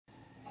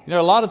There are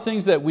a lot of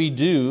things that we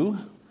do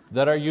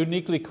that are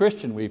uniquely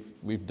Christian.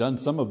 We've done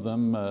some of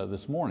them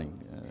this morning.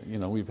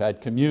 We've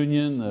had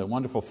communion,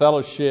 wonderful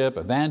fellowship,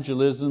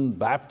 evangelism,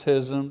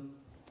 baptism.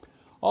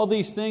 All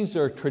these things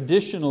are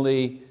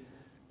traditionally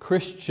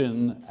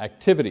Christian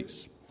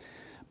activities.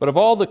 But of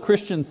all the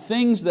Christian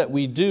things that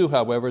we do,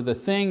 however, the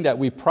thing that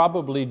we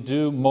probably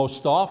do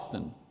most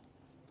often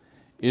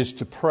is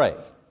to pray.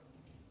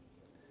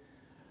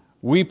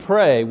 We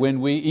pray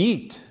when we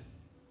eat.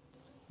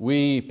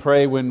 We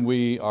pray when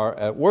we are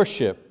at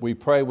worship. We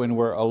pray when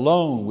we're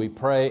alone. We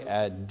pray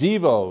at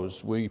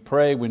devos. We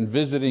pray when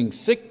visiting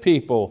sick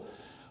people.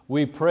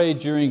 We pray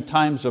during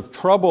times of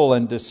trouble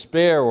and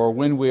despair, or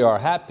when we are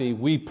happy.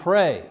 We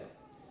pray.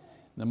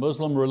 In the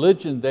Muslim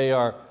religion, they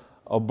are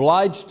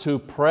obliged to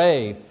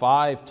pray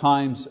 5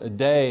 times a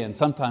day, and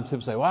sometimes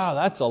people say, wow,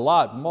 that's a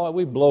lot. Boy,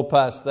 we blow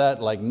past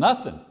that like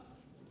nothing.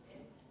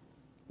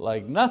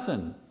 Like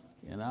nothing.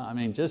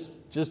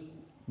 Just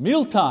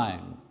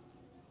mealtime.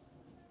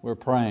 We're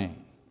praying.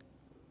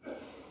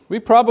 We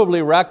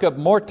probably rack up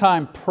more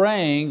time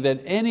praying than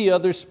any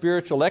other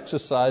spiritual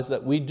exercise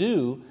that we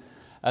do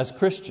as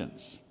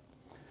Christians.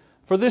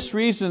 For this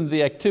reason,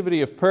 the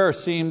activity of prayer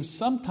seems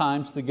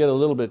sometimes to get a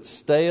little bit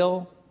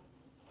stale,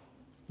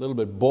 a little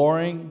bit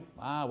boring.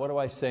 What do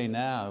I say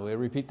now? We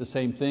repeat the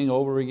same thing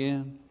over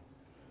again.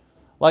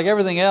 Like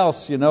everything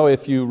else,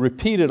 if you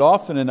repeat it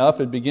often enough,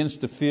 it begins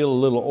to feel a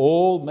little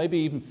old, maybe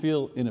even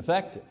feel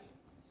ineffective.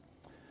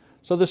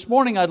 So this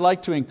morning I'd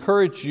like to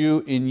encourage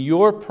you in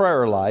your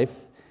prayer life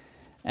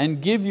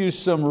and give you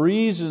some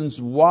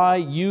reasons why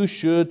you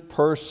should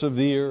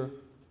persevere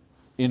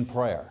in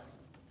prayer.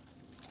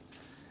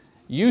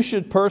 You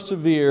should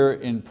persevere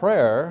in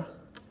prayer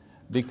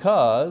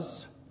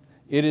because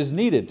it is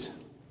needed.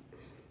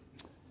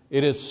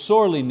 It is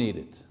sorely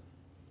needed.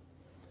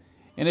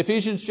 In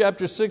Ephesians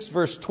chapter 6,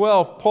 verse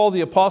 12, Paul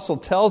the Apostle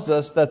tells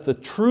us that the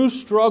true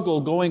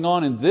struggle going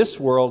on in this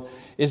world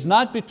is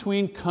not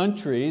between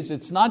countries,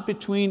 it's not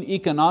between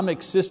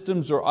economic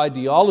systems or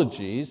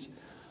ideologies.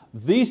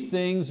 These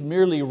things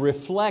merely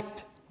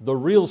reflect the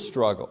real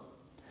struggle.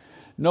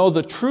 No,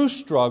 the true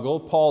struggle,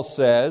 Paul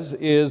says,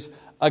 is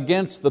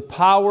against the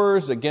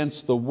powers,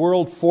 against the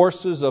world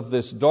forces of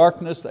this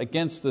darkness,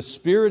 against the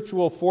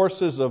spiritual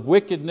forces of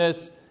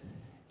wickedness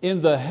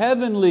in the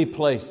heavenly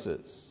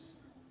places.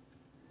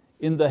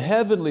 In the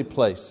heavenly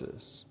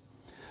places.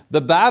 The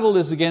battle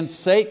is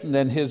against Satan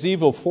and his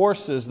evil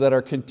forces that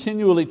are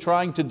continually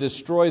trying to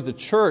destroy the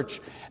church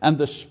and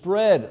the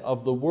spread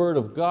of the Word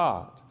of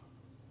God.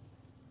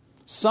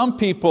 Some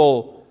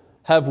people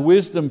have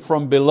wisdom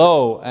from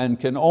below and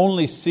can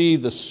only see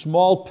the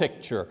small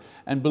picture.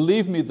 And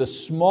believe me, the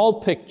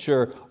small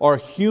picture are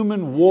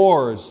human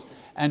wars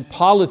and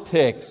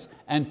politics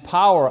and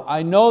power.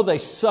 I know they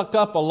suck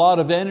up a lot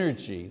of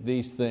energy,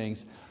 these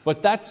things,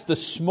 but that's the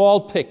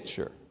small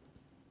picture.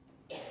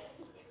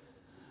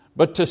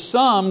 But to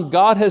some,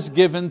 God has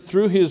given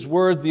through His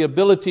Word the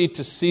ability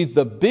to see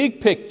the big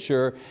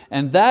picture,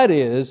 and that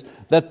is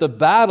that the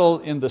battle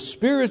in the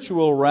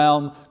spiritual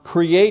realm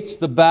creates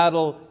the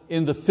battle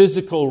in the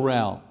physical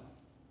realm.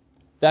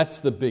 That's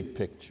the big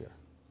picture.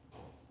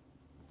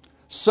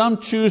 Some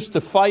choose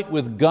to fight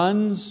with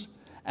guns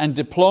and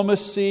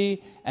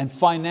diplomacy and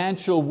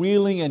financial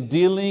wheeling and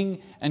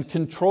dealing and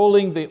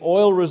controlling the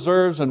oil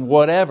reserves and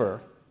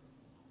whatever.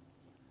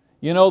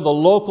 The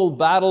local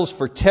battles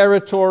for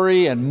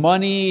territory and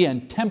money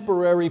and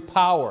temporary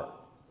power.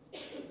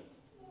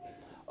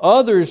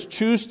 Others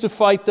choose to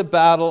fight the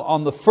battle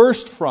on the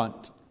first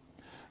front,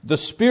 the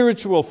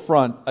spiritual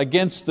front,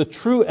 against the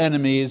true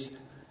enemies,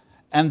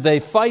 and they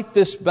fight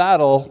this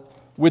battle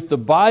with the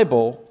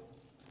Bible,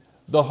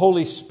 the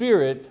Holy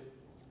Spirit,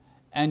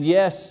 and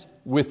yes,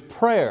 with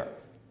prayer.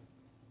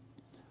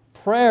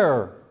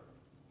 Prayer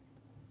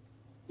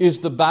is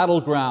the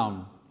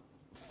battleground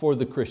for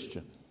the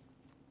Christian.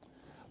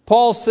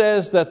 Paul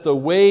says that the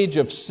wage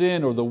of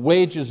sin, or the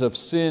wages of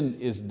sin,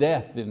 is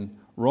death in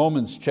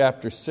Romans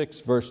chapter 6,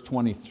 verse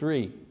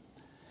 23.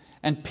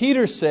 And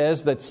Peter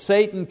says that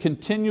Satan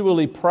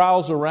continually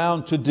prowls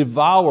around to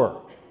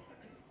devour.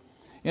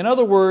 In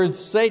other words,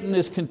 Satan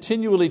is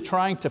continually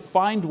trying to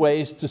find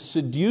ways to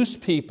seduce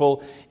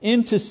people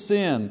into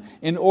sin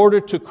in order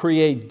to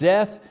create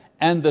death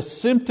and the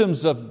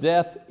symptoms of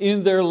death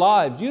in their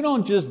lives. You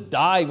don't just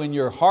die when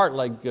your heart,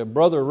 like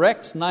Brother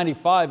Rex,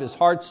 95, his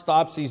heart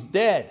stops, he's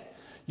dead.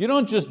 You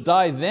don't just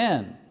die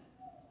then.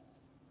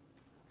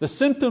 The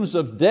symptoms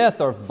of death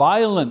are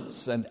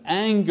violence and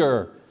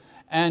anger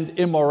and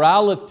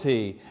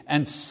immorality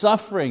and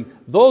suffering.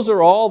 Those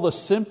are all the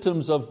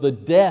symptoms of the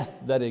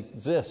death that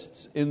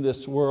exists in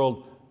this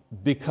world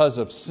because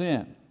of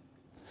sin.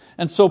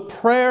 And so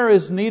prayer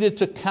is needed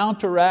to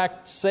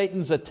counteract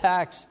Satan's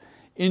attacks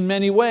in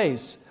many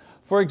ways.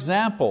 For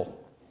example,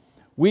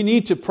 we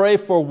need to pray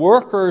for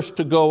workers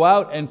to go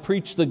out and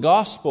preach the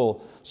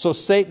gospel so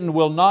Satan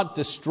will not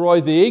destroy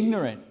the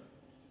ignorant.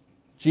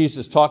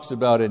 Jesus talks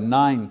about in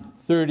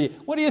 9:30.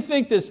 What do you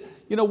think this?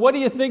 What do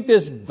you think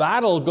this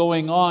battle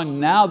going on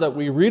now that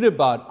we read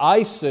about,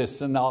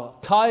 ISIS and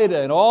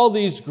Al-Qaeda and all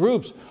these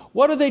groups,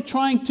 what are they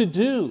trying to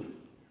do?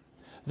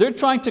 They're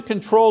trying to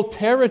control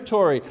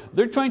territory.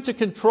 They're trying to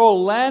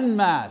control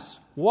landmass.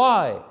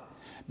 Why?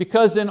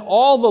 Because in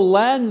all the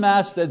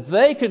landmass that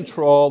they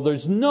control,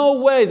 there's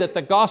no way that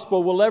the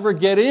gospel will ever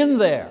get in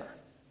there.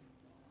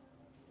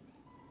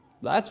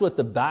 That's what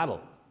the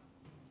battle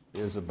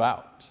is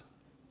about.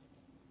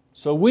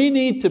 So we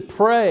need to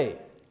pray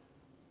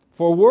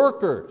for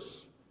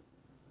workers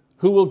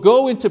who will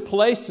go into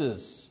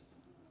places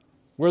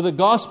where the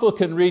gospel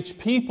can reach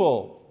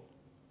people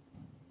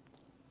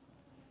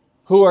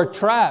who are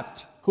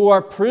trapped, who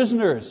are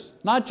prisoners,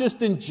 not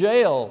just in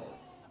jail,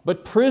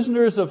 but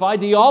prisoners of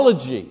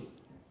ideology,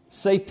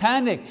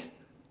 satanic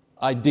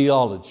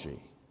ideology.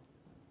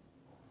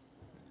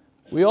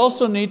 We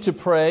also need to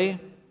pray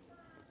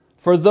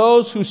for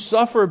those who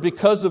suffer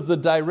because of the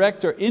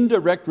direct or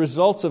indirect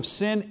results of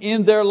sin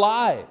in their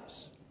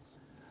lives.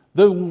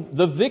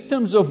 The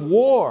victims of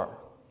war,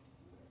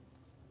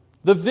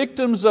 the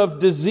victims of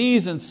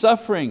disease and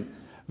suffering,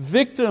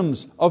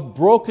 victims of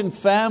broken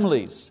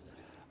families.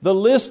 The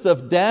list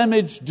of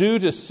damage due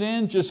to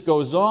sin just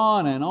goes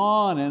on and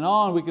on and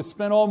on. We could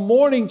spend all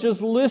morning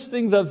just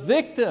listing the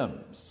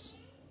victims.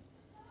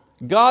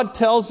 God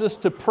tells us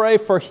to pray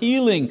for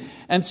healing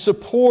and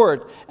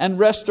support and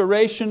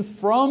restoration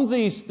from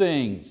these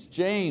things.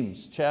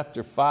 James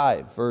chapter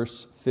 5,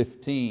 verse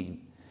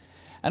 15.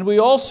 And we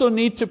also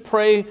need to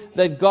pray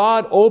that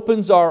God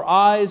opens our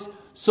eyes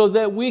so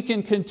that we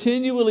can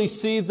continually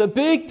see the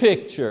big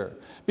picture.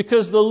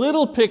 Because the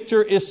little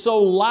picture is so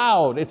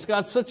loud. It's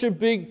got such a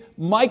big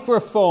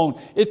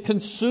microphone. It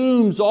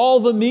consumes all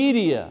the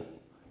media.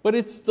 But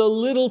it's the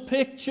little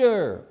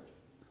picture.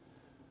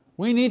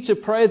 We need to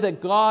pray that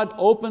God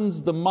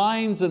opens the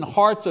minds and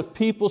hearts of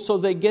people so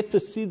they get to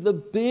see the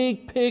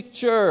big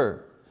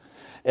picture.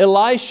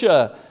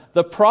 Elisha,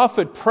 the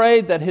prophet,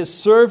 prayed that his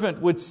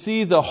servant would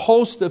see the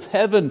host of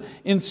heaven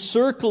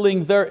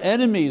encircling their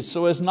enemies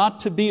so as not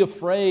to be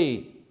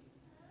afraid.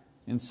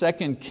 In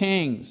 2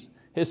 Kings,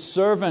 his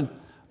servant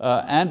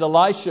and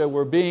Elisha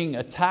were being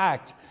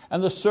attacked,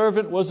 and the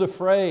servant was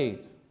afraid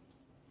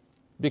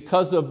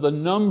because of the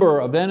number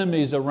of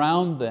enemies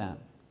around them.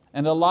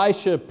 And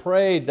Elisha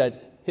prayed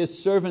that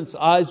his servant's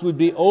eyes would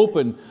be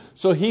open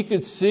so he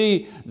could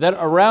see that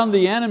around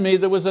the enemy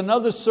there was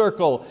another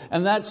circle,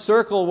 and that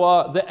circle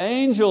was the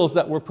angels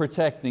that were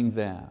protecting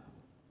them.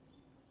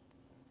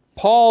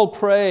 Paul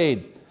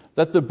prayed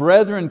that the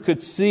brethren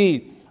could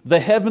see the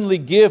heavenly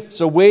gifts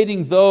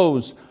awaiting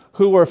those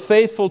who are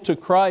faithful to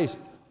Christ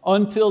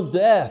until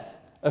death.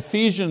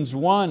 Ephesians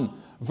 1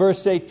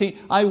 verse 18.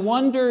 I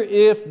wonder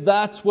if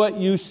that's what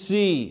you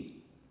see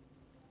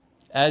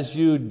as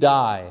you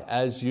die,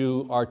 as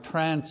you are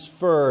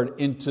transferred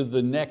into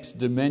the next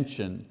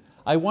dimension.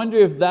 I wonder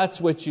if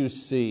that's what you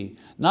see.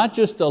 Not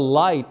just a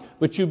light,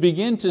 but you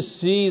begin to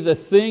see the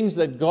things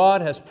that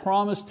God has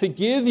promised to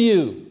give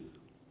you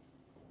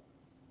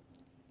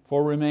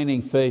for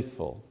remaining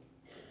faithful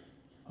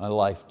a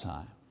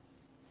lifetime.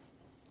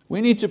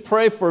 We need to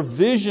pray for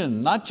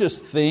vision, not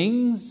just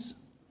things.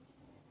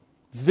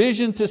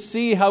 Vision to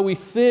see how we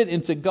fit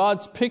into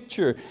God's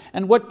picture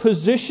and what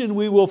position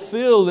we will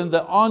fill in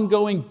the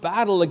ongoing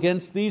battle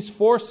against these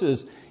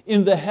forces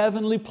in the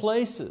heavenly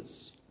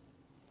places.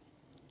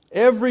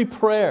 Every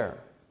prayer,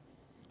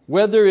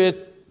 whether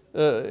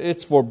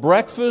it's for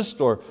breakfast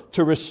or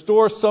to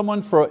restore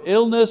someone for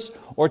illness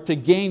or to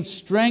gain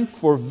strength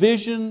for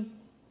vision,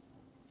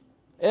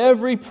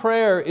 every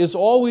prayer is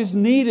always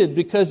needed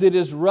because it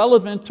is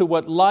relevant to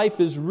what life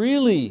is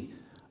really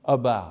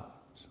about.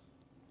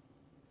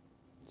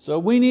 So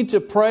we need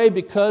to pray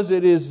because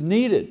it is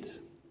needed,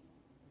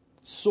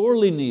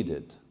 sorely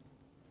needed.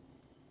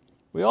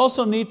 We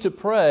also need to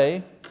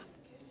pray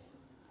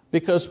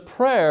because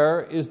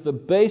prayer is the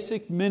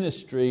basic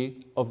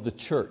ministry of the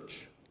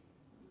church.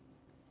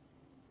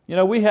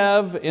 We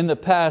have in the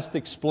past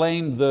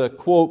explained the,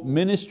 quote,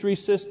 ministry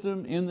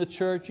system in the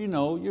church. You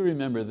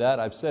remember that.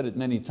 I've said it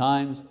many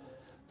times.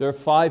 There are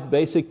 5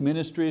 basic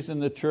ministries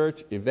in the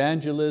church: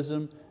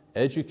 evangelism,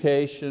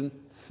 education,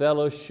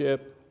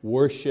 fellowship,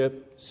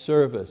 worship,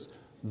 service.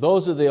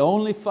 Those are the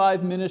only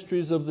 5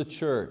 ministries of the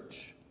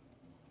church.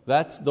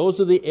 Those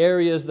are the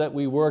areas that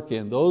we work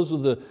in. Those are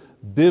the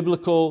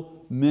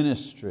biblical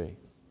ministry.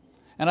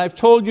 And I've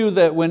told you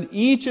that when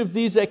each of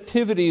these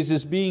activities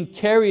is being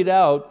carried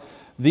out,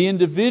 the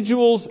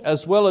individuals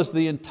as well as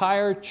the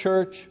entire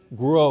church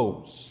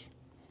grows.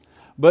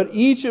 But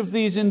each of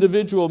these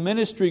individual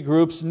ministry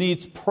groups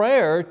needs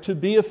prayer to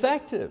be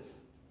effective.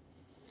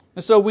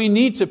 And so we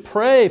need to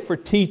pray for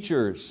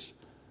teachers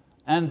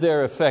and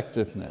their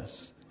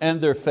effectiveness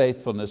and their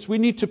faithfulness. We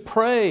need to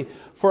pray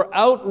for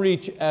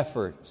outreach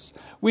efforts.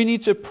 We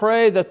need to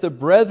pray that the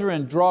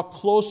brethren draw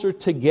closer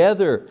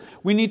together.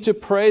 We need to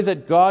pray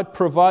that God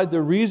provide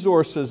the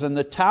resources and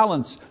the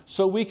talents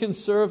so we can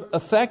serve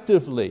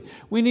effectively.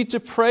 We need to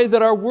pray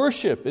that our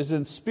worship is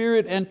in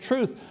spirit and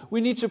truth. We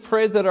need to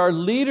pray that our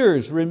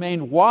leaders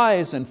remain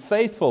wise and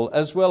faithful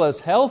as well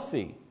as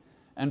healthy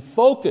and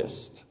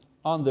focused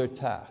on their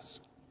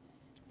task.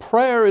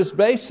 Prayer is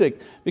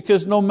basic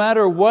because no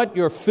matter what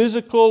your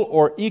physical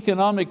or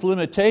economic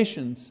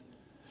limitations,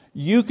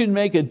 you can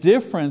make a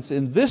difference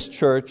in this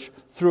church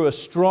through a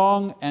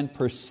strong and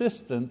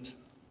persistent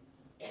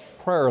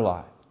prayer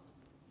life.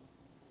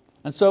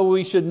 And so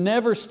we should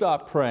never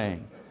stop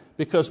praying,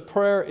 because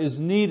prayer is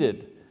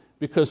needed,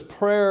 because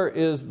prayer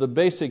is the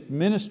basic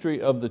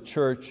ministry of the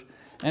church,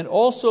 and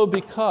also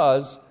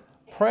because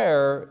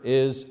prayer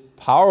is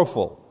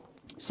powerful.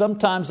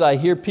 Sometimes I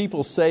hear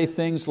people say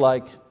things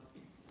like,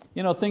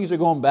 things are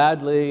going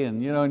badly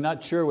and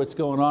not sure what's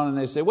going on, and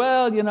they say,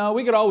 well,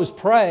 we could always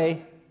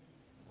pray.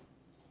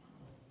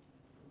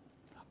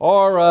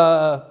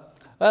 Or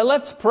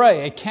let's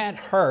pray, it can't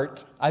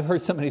hurt. I've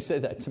heard somebody say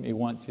that to me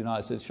once.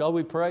 I said, shall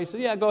we pray? He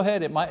said, yeah, go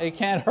ahead, it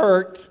can't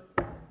hurt.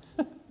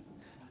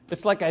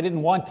 It's like I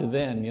didn't want to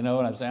then, and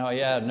I'm saying, oh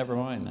yeah, never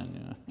mind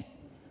then.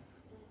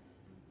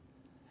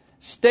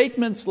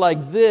 Statements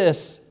like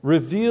this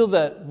reveal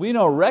that we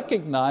don't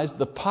recognize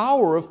the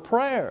power of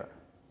prayer.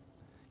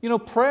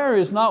 Prayer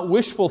is not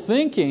wishful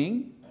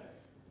thinking.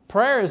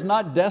 Prayer is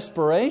not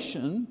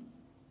desperation.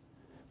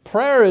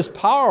 Prayer is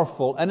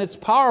powerful, and it's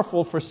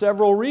powerful for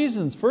several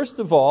reasons. First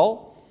of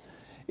all,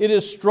 it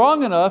is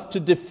strong enough to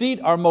defeat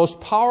our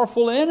most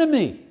powerful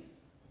enemy.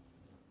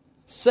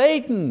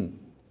 Satan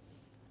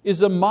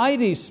is a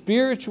mighty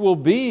spiritual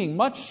being,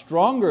 much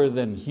stronger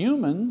than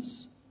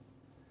humans.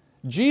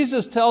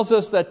 Jesus tells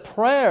us that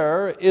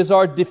prayer is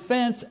our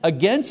defense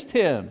against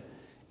him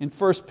in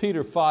 1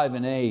 Peter 5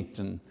 and 8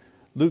 and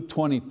Luke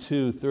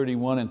 22,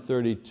 31 and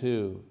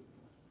 32.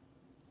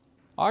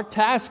 Our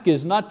task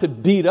is not to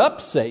beat up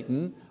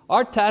Satan.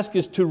 Our task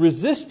is to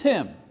resist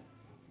him.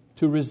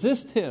 To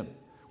resist him.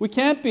 We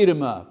can't beat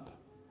him up.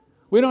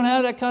 We don't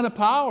have that kind of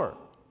power.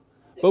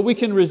 But we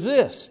can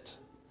resist.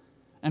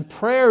 And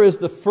prayer is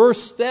the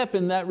first step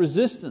in that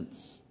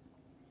resistance.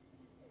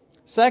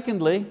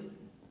 Secondly,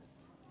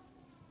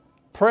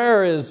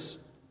 prayer is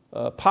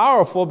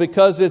powerful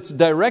because it's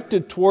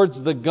directed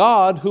towards the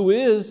God who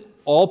is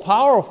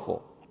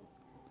all-powerful.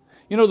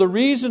 The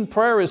reason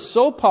prayer is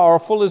so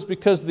powerful is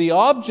because the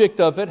object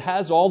of it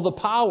has all the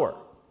power.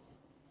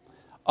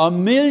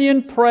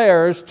 1,000,000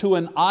 prayers to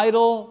an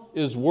idol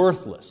is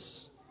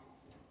worthless.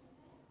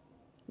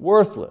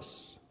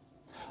 Worthless.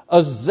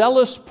 A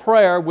zealous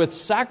prayer with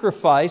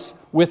sacrifice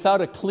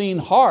without a clean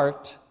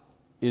heart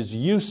is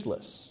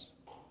useless.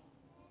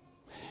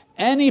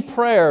 Any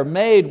prayer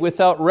made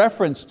without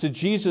reference to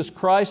Jesus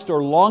Christ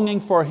or longing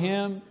for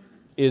Him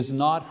is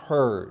not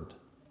heard.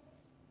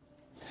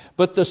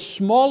 But the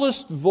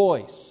smallest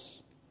voice,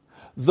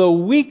 the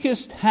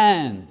weakest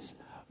hands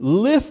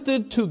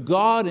lifted to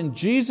God in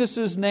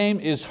Jesus'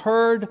 name is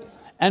heard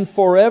and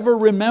forever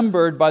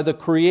remembered by the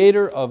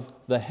Creator of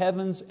the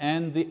heavens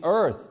and the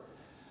earth.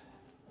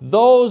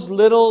 Those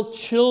little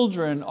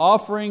children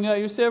offering,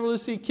 you ever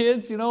see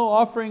kids,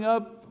 offering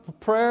up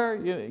prayer?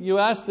 You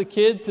ask the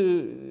kid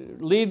to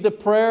lead the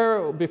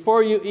prayer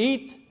before you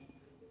eat.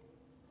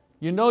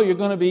 You're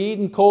going to be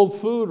eating cold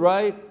food,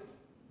 right?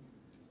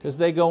 Because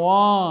they go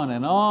on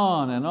and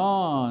on and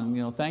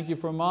on. Thank you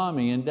for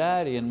mommy and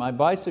daddy and my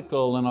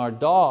bicycle and our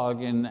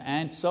dog and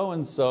Aunt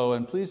so-and-so,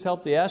 and please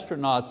help the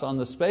astronauts on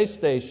the space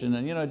station.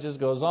 And it just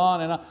goes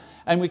on and on.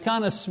 And we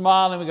kind of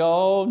smile and we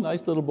go, oh,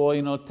 nice little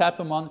boy, tap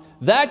him on.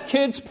 That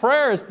kid's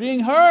prayer is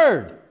being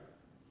heard.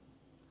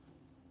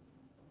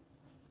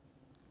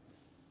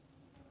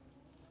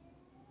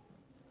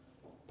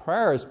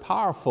 Prayer is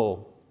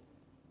powerful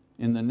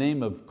in the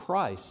name of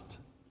Christ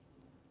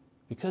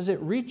because it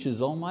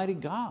reaches Almighty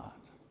God.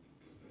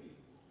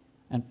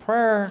 And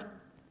prayer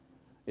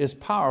is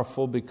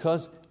powerful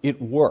because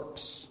it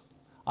works.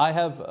 I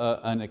have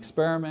an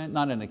experiment,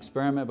 not an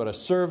experiment, but a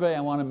survey I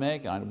want to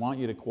make. I want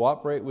you to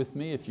cooperate with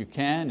me if you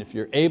can, if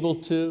you're able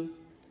to.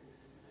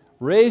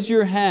 Raise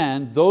your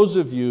hand, those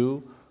of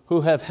you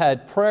who have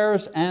had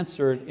prayers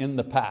answered in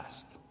the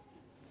past.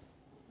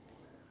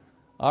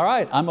 All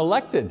right, I'm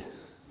elected.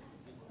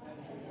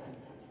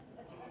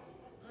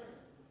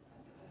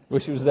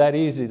 Wish it was that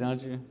easy,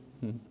 don't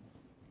you?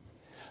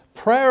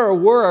 Prayer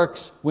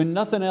works when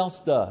nothing else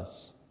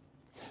does.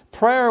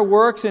 Prayer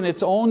works in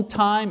its own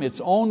time, its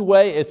own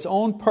way, its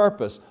own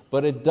purpose,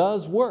 but it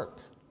does work.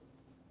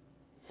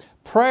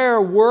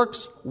 Prayer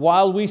works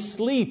while we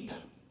sleep.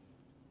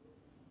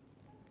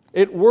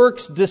 It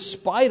works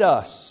despite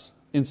us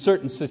in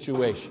certain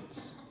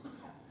situations.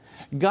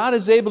 God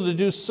is able to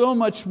do so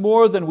much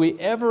more than we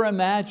ever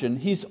imagined.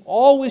 He's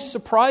always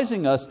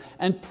surprising us,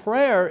 and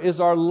prayer is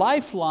our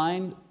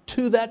lifeline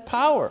to that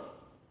power.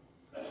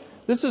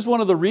 This is one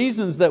of the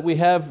reasons that we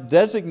have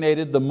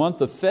designated the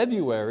month of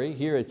February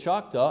here at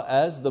Choctaw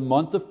as the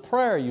month of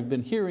prayer. You've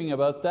been hearing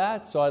about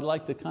that, so I'd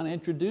like to kind of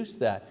introduce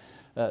that,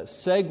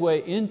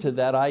 segue into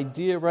that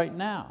idea right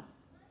now.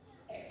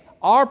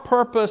 Our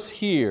purpose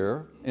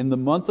here in the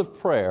month of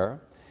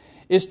prayer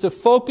is to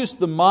focus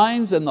the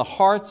minds and the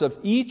hearts of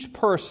each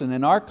person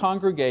in our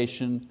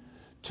congregation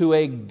to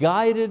a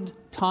guided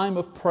time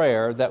of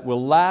prayer that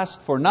will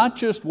last for not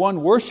just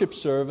one worship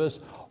service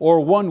or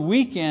one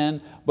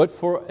weekend, but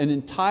for an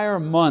entire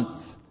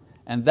month.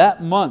 And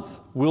that month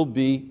will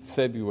be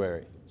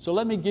February. So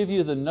let me give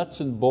you the nuts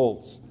and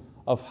bolts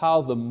of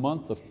how the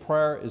month of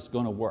prayer is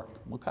going to work,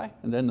 okay?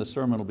 And then the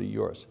sermon will be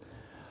yours.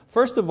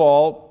 First of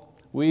all,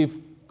 we've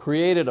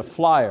created a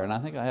flyer, and I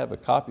think I have a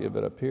copy of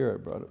it up here. I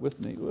brought it with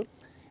me.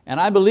 And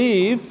I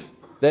believe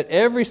that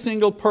every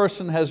single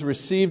person has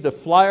received a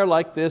flyer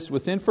like this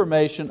with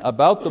information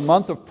about the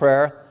month of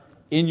prayer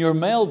in your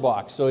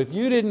mailbox. So if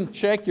you didn't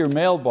check your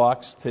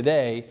mailbox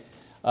today,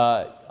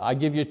 I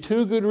give you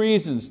two good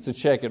reasons to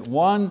check it.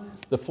 One,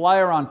 the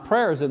flyer on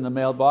prayer is in the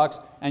mailbox,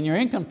 and your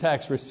income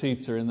tax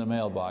receipts are in the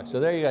mailbox. So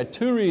there you got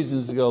two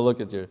reasons to go look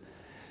at your.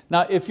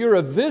 Now if you're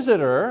a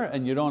visitor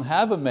and you don't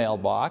have a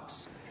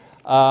mailbox,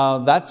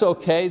 that's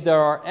okay. There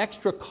are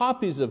extra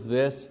copies of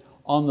this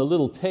on the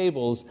little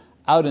tables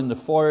out in the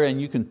foyer, and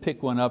you can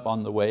pick one up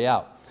on the way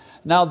out.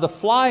 Now the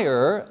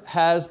flyer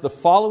has the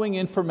following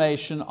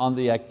information on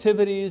the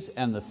activities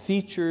and the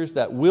features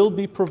that will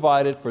be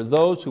provided for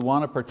those who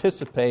want to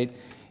participate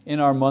in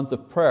our month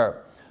of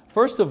prayer.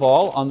 First of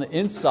all, on the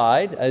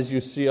inside, as you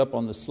see up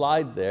on the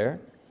slide there,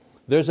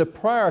 there's a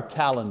prayer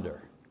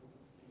calendar.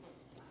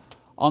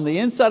 On the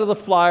inside of the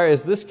flyer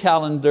is this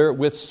calendar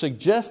with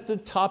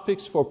suggested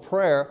topics for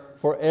prayer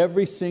for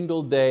every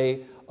single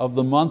day of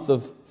the month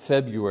of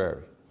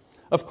February.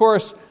 Of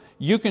course,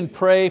 you can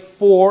pray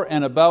for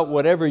and about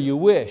whatever you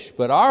wish,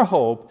 but our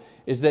hope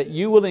is that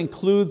you will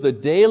include the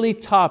daily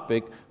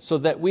topic so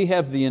that we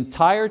have the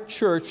entire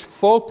church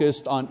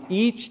focused on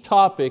each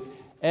topic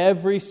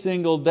every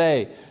single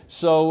day.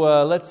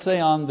 So let's say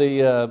on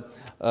the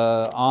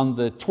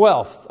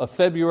 12th of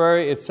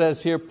February, it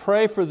says here,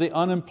 pray for the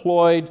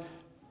unemployed,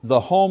 the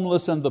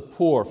homeless and the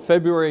poor,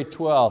 February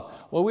 12th.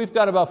 Well, we've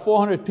got about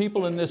 400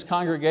 people in this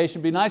congregation.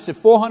 It'd be nice if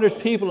 400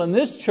 people in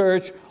this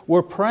church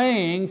were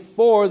praying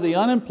for the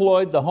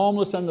unemployed, the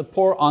homeless and the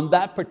poor on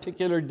that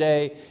particular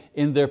day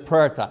in their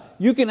prayer time.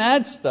 You can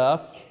add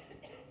stuff,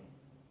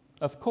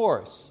 of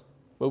course,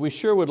 but we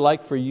sure would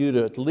like for you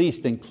to at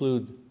least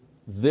include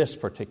this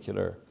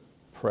particular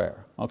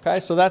prayer.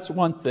 Okay, so that's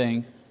one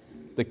thing,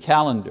 the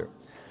calendar.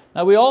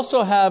 Now we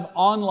also have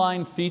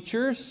online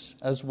features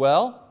as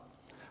well.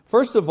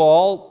 First of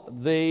all,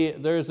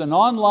 there's an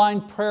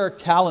online prayer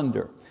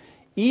calendar.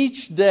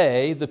 Each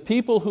day, the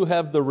people who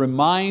have the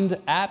Remind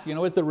app, you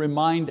know what the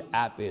Remind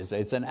app is?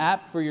 It's an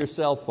app for your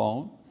cell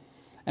phone.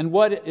 And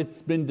what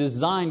it's been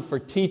designed for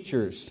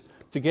teachers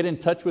to get in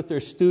touch with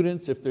their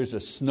students if there's a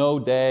snow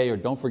day or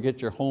don't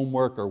forget your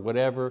homework or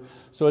whatever.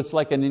 So it's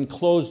like an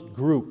enclosed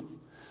group.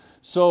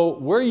 So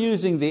we're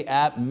using the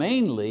app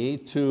mainly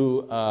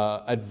to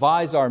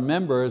advise our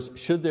members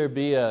should there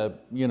be a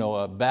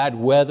bad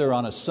weather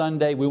on a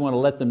Sunday. We want to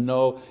let them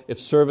know if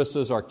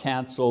services are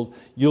canceled.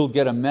 You'll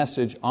get a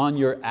message on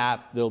your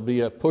app. There'll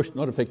be a push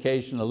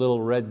notification, a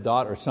little red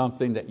dot or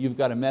something that you've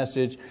got a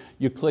message.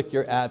 You click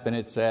your app and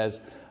it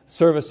says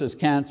services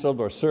canceled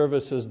or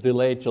services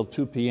delayed till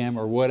 2 p.m.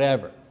 or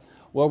whatever.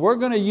 Well, we're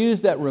going to use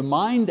that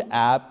Remind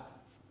app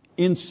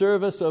in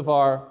service of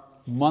our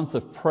month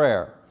of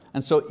prayer.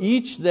 And so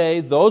each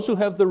day, those who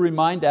have the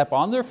Remind app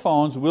on their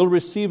phones will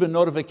receive a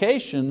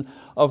notification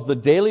of the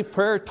daily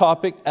prayer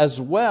topic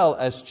as well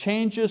as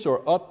changes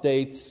or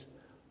updates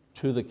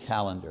to the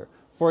calendar.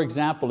 For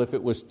example, if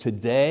it was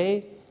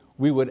today,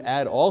 we would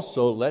add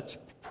also, let's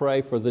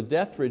pray for the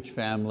Deathridge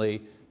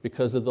family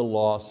because of the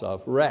loss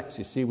of Rex.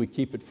 You see, we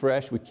keep it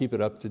fresh, we keep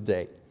it up to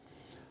date.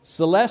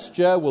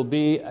 Celestia will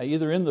be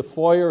either in the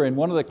foyer or in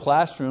one of the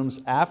classrooms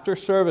after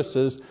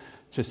services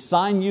to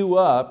sign you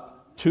up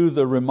to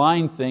the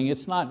Remind thing.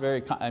 It's not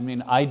very,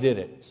 I did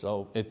it,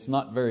 so it's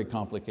not very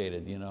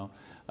complicated.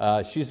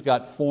 She's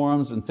got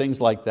forms and things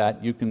like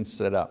that you can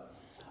set up.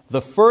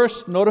 The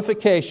first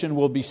notification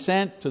will be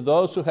sent to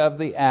those who have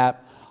the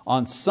app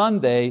on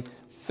Sunday,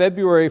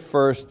 February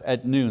 1st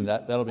at noon.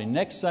 That'll be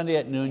next Sunday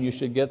at noon. You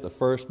should get the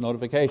first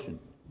notification.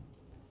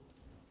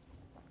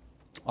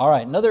 All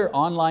right, another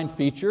online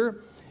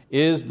feature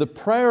is the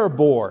prayer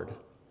board.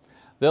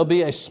 There'll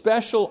be a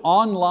special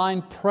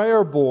online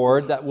prayer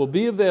board that will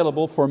be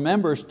available for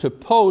members to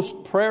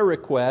post prayer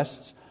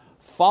requests,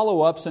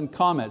 follow-ups, and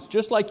comments.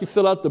 Just like you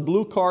fill out the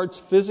blue cards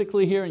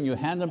physically here and you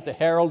hand them to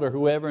Harold or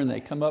whoever and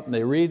they come up and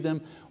they read them,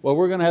 well,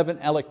 we're going to have an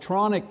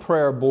electronic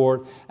prayer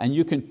board and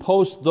you can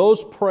post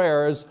those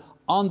prayers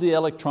on the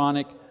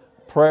electronic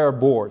prayer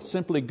board.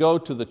 Simply go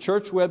to the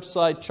church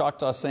website,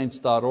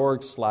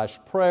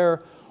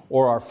 choctawsaints.org/prayer,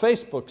 or our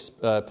Facebook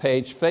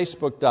page,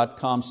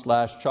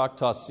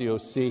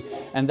 facebook.com/ChoctawCOC,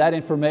 and that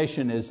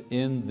information is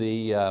in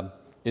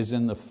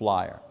the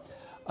flyer.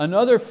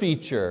 Another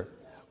feature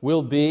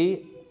will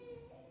be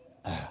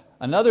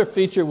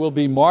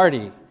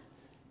Marty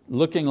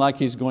looking like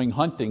he's going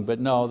hunting, but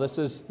no, this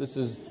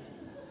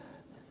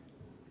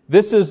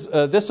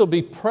will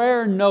be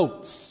prayer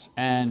notes,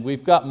 and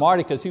we've got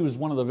Marty because he was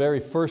one of the very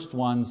first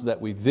ones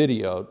that we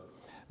videoed.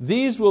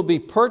 These will be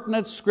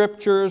pertinent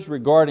scriptures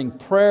regarding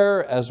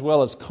prayer as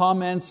well as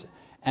comments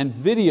and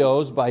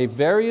videos by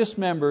various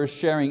members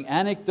sharing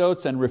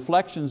anecdotes and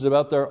reflections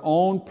about their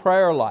own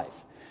prayer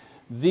life.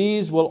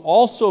 These will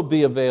also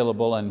be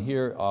available, and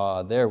here,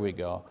 there we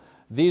go.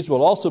 These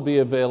will also be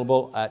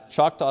available at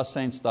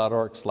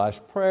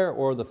choctawsaints.org/prayer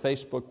or the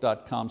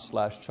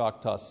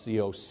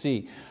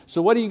facebook.com/ChoctawCoc.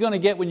 So what are you going to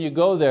get when you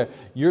go there?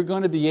 You're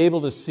going to be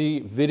able to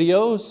see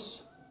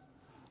videos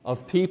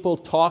of people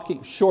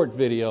talking, short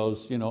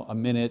videos, a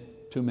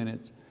minute, 2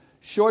 minutes,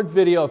 short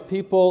video of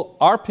people,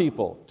 our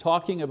people,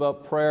 talking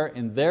about prayer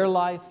in their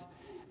life.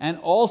 And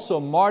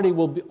also Marty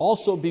will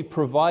also be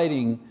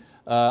providing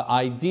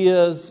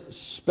ideas,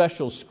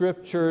 special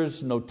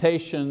scriptures,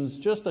 notations,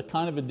 just a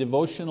kind of a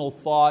devotional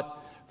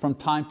thought from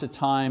time to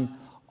time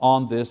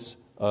on this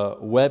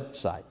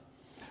website.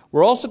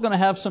 We're also going to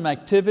have some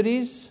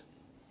activities.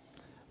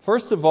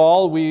 First of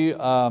all, we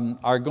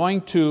are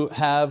going to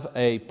have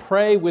a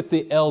Pray with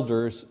the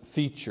Elders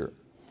feature.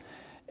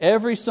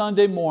 Every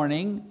Sunday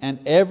morning and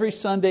every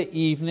Sunday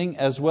evening,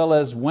 as well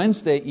as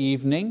Wednesday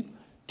evening,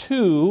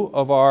 2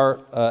 of our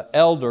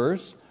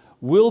elders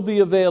will be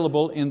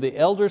available in the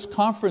Elders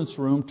Conference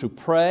Room to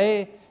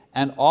pray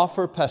and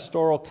offer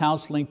pastoral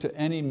counseling to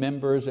any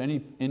members,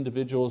 any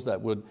individuals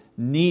that would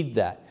need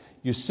that.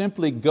 You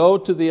simply go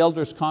to the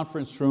Elders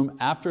Conference Room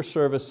after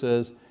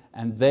services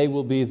and they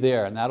will be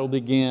there. And that'll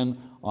begin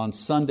on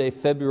Sunday,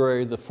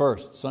 February the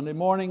 1st. Sunday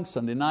morning,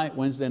 Sunday night,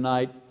 Wednesday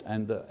night,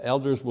 and the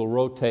elders will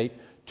rotate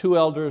 2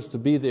 elders to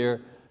be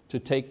there to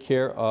take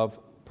care of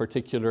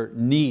particular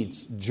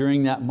needs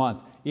during that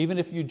month, even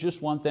if you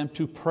just want them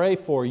to pray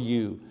for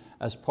you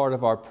as part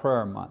of our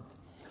prayer month.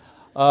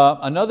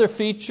 Another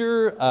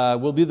feature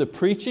will be the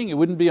preaching. It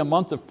wouldn't be a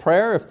month of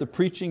prayer if the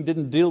preaching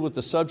didn't deal with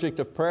the subject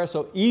of prayer,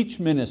 so each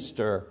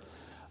minister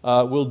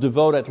will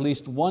devote at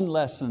least 1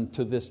 lesson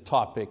to this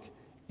topic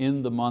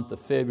in the month of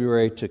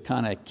February to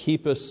kind of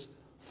keep us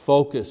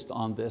focused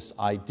on this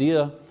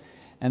idea.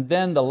 And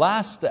then the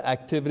last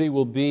activity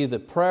will be the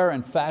prayer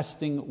and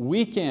fasting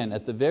weekend.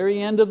 At the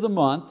very end of the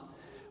month,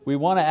 we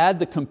want to add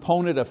the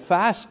component of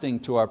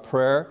fasting to our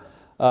prayer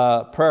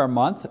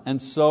month,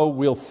 and so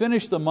we'll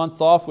finish the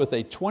month off with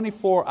a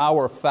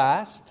 24-hour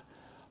fast,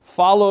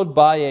 followed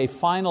by a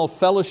final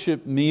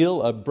fellowship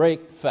meal, a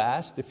break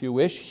fast, if you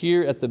wish,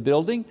 here at the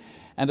building,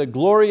 and a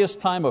glorious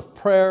time of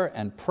prayer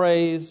and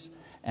praise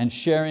and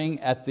sharing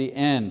at the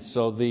end.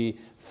 So the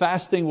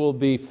fasting will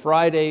be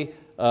Friday,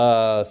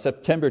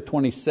 September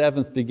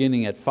 27th,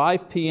 beginning at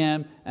 5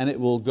 p.m., and it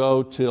will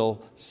go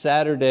till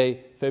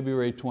Saturday,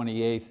 February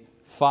 28th,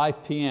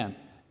 5 p.m.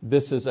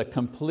 This is a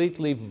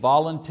completely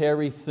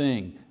voluntary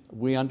thing.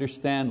 We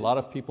understand a lot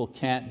of people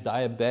can't,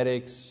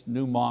 diabetics,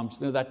 new moms,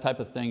 that type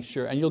of thing,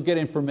 sure, and you'll get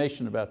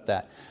information about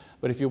that.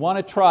 But if you want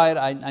to try it,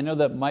 I know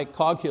that Mike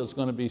Coghill is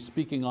going to be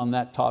speaking on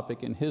that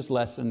topic in his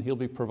lesson. He'll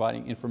be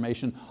providing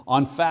information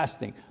on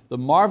fasting. The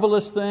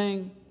marvelous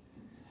thing,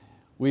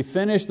 we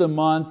finish the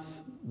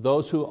month,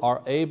 those who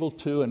are able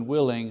to and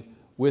willing,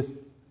 with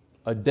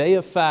a day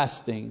of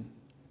fasting,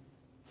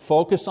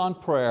 focus on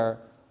prayer.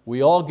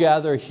 We all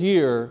gather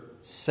here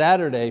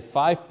Saturday,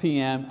 5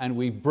 p.m., and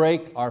we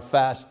break our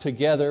fast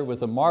together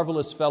with a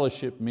marvelous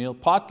fellowship meal,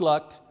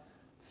 potluck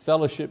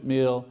fellowship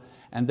meal,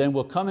 and then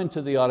we'll come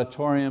into the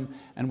auditorium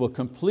and we'll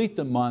complete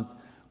the month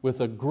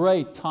with a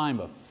great time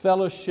of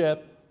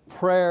fellowship,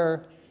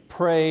 prayer,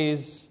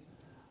 praise,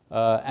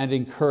 and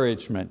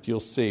encouragement. You'll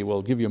see,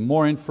 we'll give you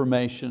more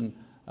information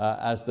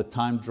as the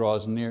time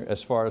draws near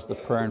as far as the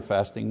prayer and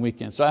fasting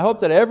weekend. So I hope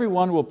that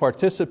everyone will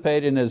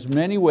participate in as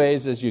many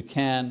ways as you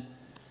can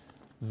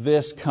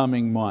this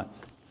coming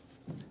month.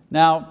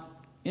 Now,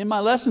 in my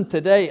lesson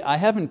today, I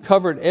haven't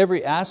covered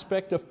every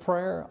aspect of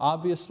prayer,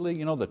 obviously,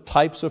 the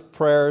types of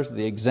prayers,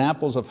 the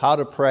examples of how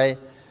to pray.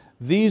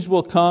 These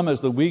will come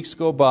as the weeks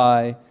go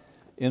by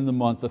in the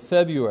month of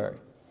February.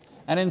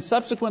 And in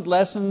subsequent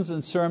lessons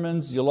and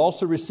sermons, you'll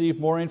also receive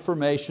more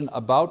information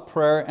about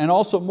prayer and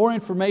also more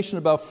information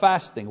about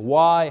fasting,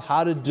 why,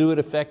 how to do it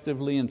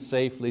effectively and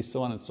safely,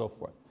 so on and so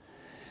forth.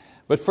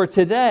 But for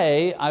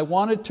today, I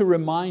wanted to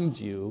remind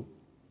you,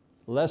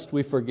 lest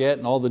we forget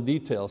in all the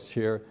details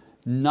here,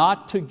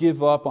 not to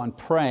give up on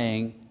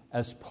praying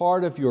as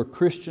part of your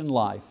Christian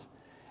life,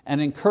 and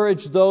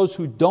encourage those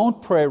who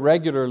don't pray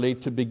regularly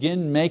to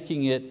begin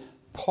making it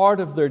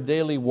part of their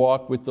daily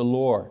walk with the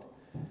Lord.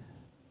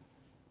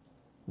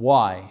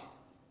 Why?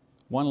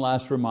 One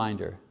last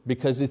reminder,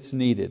 because it's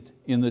needed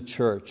in the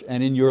church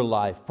and in your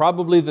life.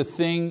 Probably the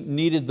thing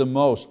needed the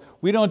most.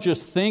 We don't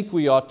just think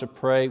we ought to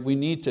pray, we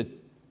need to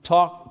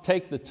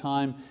take the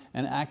time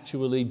and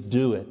actually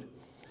do it.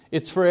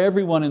 It's for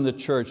everyone in the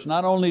church.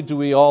 Not only do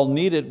we all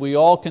need it, we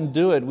all can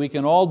do it. We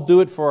can all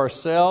do it for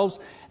ourselves,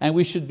 and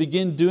we should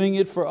begin doing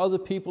it for other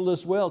people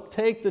as well.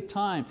 Take the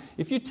time.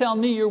 If you tell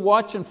me you're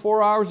watching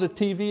 4 hours of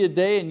TV a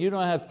day and you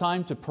don't have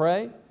time to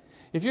pray,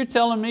 if you're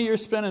telling me you're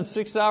spending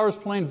 6 hours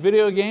playing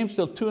video games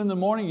till 2 in the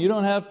morning, you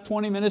don't have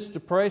 20 minutes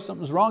to pray,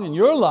 something's wrong in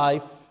your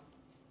life.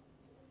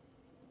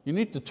 You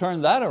need to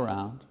turn that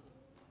around.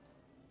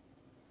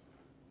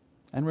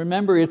 And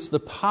remember, it's the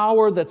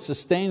power that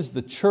sustains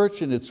the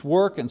church in its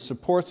work and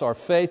supports our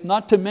faith,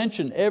 not to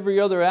mention every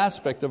other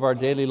aspect of our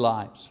daily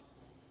lives.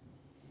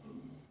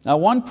 Now,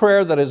 one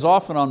prayer that is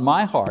often on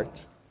my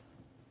heart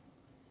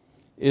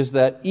is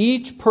that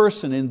each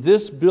person in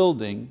this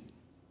building,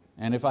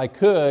 and if I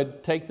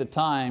could take the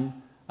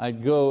time,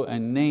 I'd go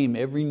and name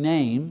every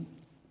name,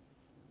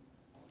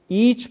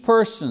 each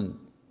person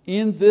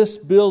in this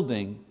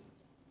building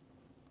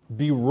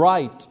be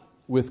right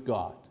with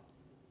God.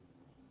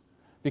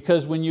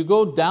 Because when you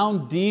go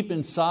down deep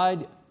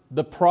inside,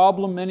 the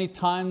problem many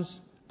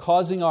times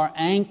causing our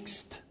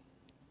angst,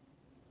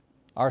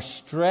 our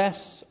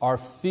stress, our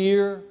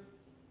fear,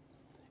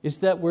 is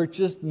that we're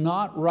just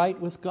not right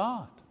with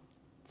God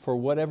for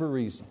whatever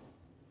reason.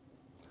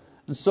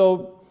 And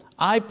so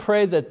I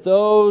pray that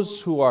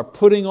those who are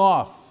putting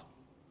off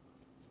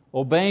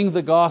obeying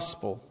the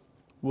gospel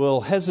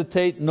will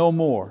hesitate no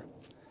more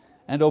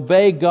and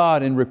obey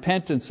God in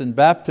repentance and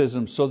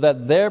baptism, so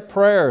that their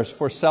prayers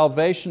for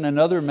salvation and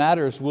other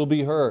matters will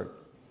be heard.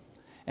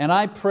 And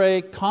I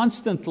pray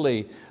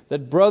constantly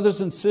that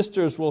brothers and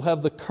sisters will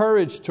have the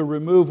courage to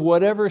remove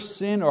whatever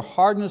sin or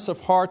hardness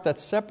of heart that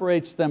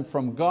separates them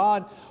from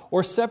God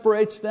or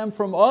separates them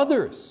from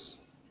others.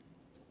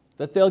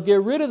 That they'll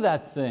get rid of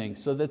that thing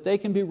so that they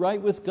can be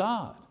right with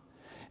God.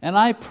 And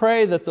I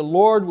pray that the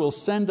Lord will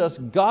send us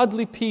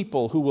godly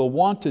people who will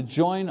want to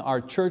join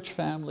our church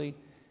family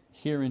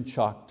here in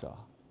Choctaw.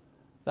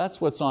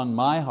 That's what's on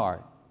my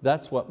heart.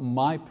 That's what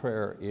my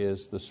prayer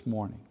is this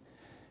morning.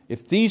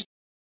 If these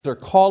are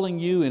calling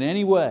you in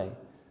any way,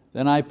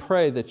 then I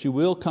pray that you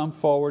will come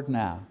forward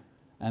now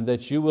and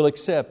that you will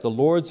accept the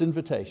Lord's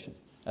invitation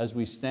as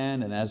we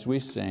stand and as we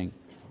sing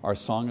our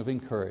song of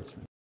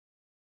encouragement.